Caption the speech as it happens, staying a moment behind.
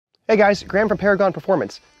Hey guys, Graham from Paragon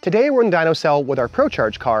Performance. Today we're in the dyno cell with our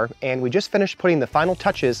Procharge car, and we just finished putting the final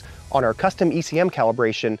touches on our custom ECM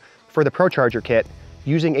calibration for the Procharger kit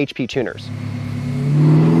using HP tuners.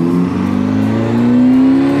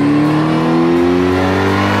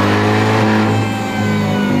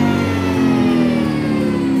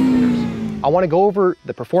 I want to go over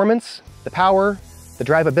the performance, the power, the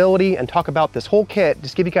drivability, and talk about this whole kit,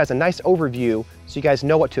 just give you guys a nice overview so you guys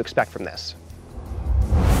know what to expect from this.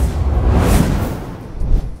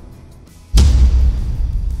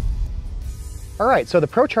 All right, so the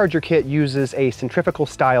Procharger kit uses a centrifugal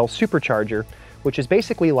style supercharger, which is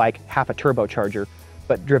basically like half a turbocharger,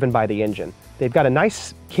 but driven by the engine. They've got a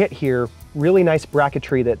nice kit here, really nice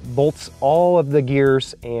bracketry that bolts all of the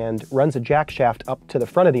gears and runs a jack shaft up to the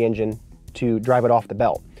front of the engine to drive it off the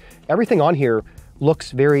belt. Everything on here looks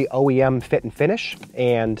very OEM fit and finish,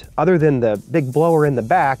 and other than the big blower in the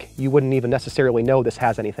back, you wouldn't even necessarily know this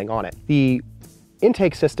has anything on it. The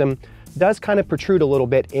intake system does kind of protrude a little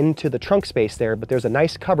bit into the trunk space there, but there's a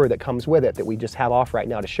nice cover that comes with it that we just have off right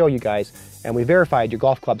now to show you guys, and we verified your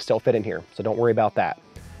golf clubs still fit in here, so don't worry about that.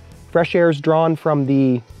 Fresh air is drawn from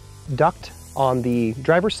the duct on the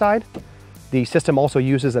driver's side. The system also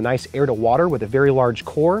uses a nice air to water with a very large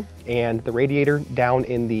core and the radiator down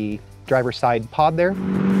in the driver's side pod there.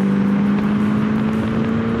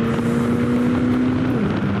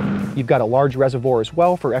 You've got a large reservoir as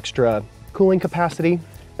well for extra cooling capacity.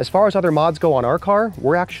 As far as other mods go on our car,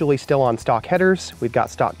 we're actually still on stock headers. We've got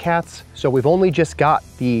stock cats. So we've only just got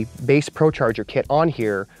the base Procharger kit on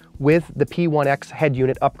here with the P1X head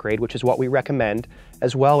unit upgrade, which is what we recommend,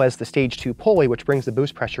 as well as the stage 2 pulley, which brings the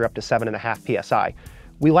boost pressure up to 7.5 PSI.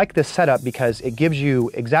 We like this setup because it gives you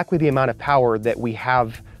exactly the amount of power that we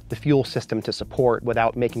have the fuel system to support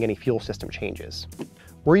without making any fuel system changes.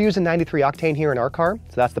 We're using 93 octane here in our car,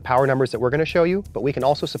 so that's the power numbers that we're gonna show you, but we can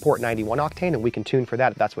also support 91 octane and we can tune for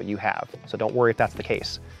that if that's what you have. So don't worry if that's the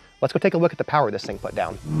case. Let's go take a look at the power this thing put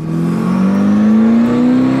down.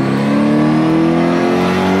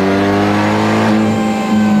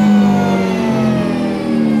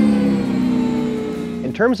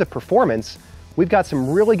 In terms of performance, we've got some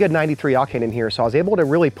really good 93 octane in here, so I was able to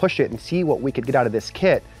really push it and see what we could get out of this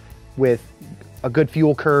kit with a good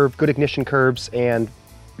fuel curve, good ignition curves, and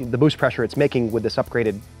the boost pressure it's making with this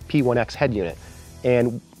upgraded P1X head unit.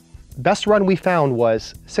 And best run we found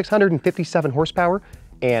was 657 horsepower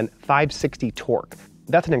and 560 torque.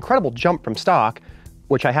 That's an incredible jump from stock,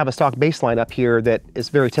 which I have a stock baseline up here that is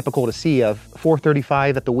very typical to see of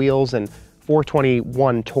 435 at the wheels and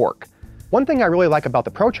 421 torque. One thing I really like about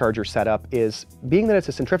the Procharger setup is, being that it's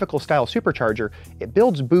a centrifugal style supercharger, it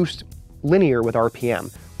builds boost linear with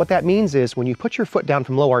RPM. What that means is when you put your foot down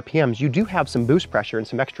from low RPMs, you do have some boost pressure and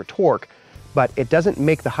some extra torque, but it doesn't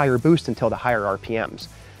make the higher boost until the higher RPMs.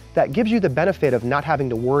 That gives you the benefit of not having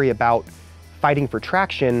to worry about fighting for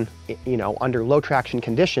traction, under low traction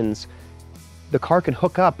conditions. The car can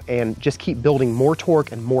hook up and just keep building more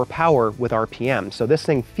torque and more power with RPM. So this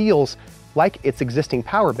thing feels like its existing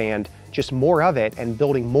power band, just more of it and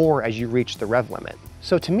building more as you reach the rev limit.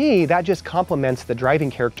 So to me, that just complements the driving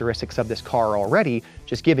characteristics of this car already,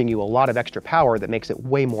 just giving you a lot of extra power that makes it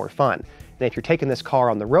way more fun. And if you're taking this car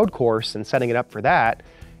on the road course and setting it up for that,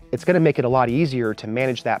 it's gonna make it a lot easier to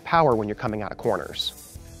manage that power when you're coming out of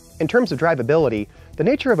corners. In terms of drivability, the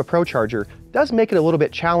nature of a Procharger does make it a little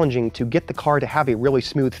bit challenging to get the car to have a really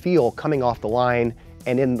smooth feel coming off the line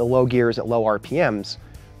and in the low gears at low RPMs.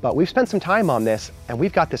 But we've spent some time on this, and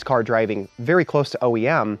we've got this car driving very close to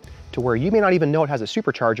OEM, to where you may not even know it has a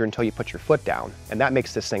supercharger until you put your foot down. And that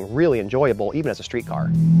makes this thing really enjoyable, even as a street car.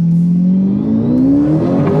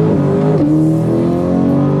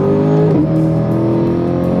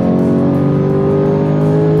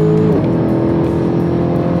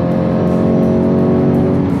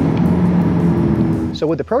 So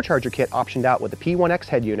with the Procharger kit optioned out with the P1X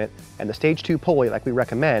head unit and the stage 2 pulley like we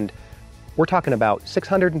recommend, we're talking about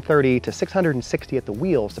 630 to 660 at the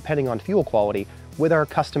wheels, depending on fuel quality, with our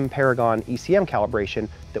custom Paragon ECM calibration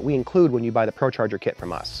that we include when you buy the Procharger kit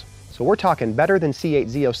from us. So we're talking better than C8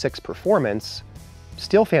 Z06 performance,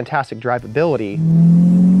 still fantastic drivability,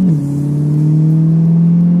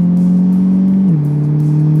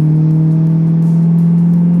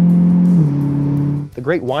 the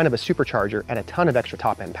great whine of a supercharger, and a ton of extra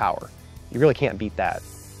top-end power. You really can't beat that.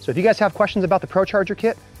 So if you guys have questions about the Procharger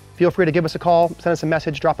kit, feel free to give us a call, send us a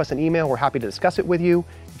message, drop us an email. We're happy to discuss it with you.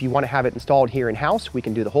 If you want to have it installed here in-house, we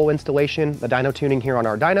can do the whole installation, the dyno tuning here on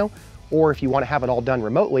our dyno. Or if you want to have it all done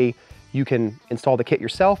remotely, you can install the kit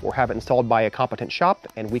yourself or have it installed by a competent shop,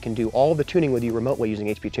 and we can do all the tuning with you remotely using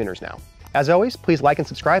HP tuners now. As always, please like and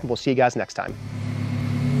subscribe, and we'll see you guys next time.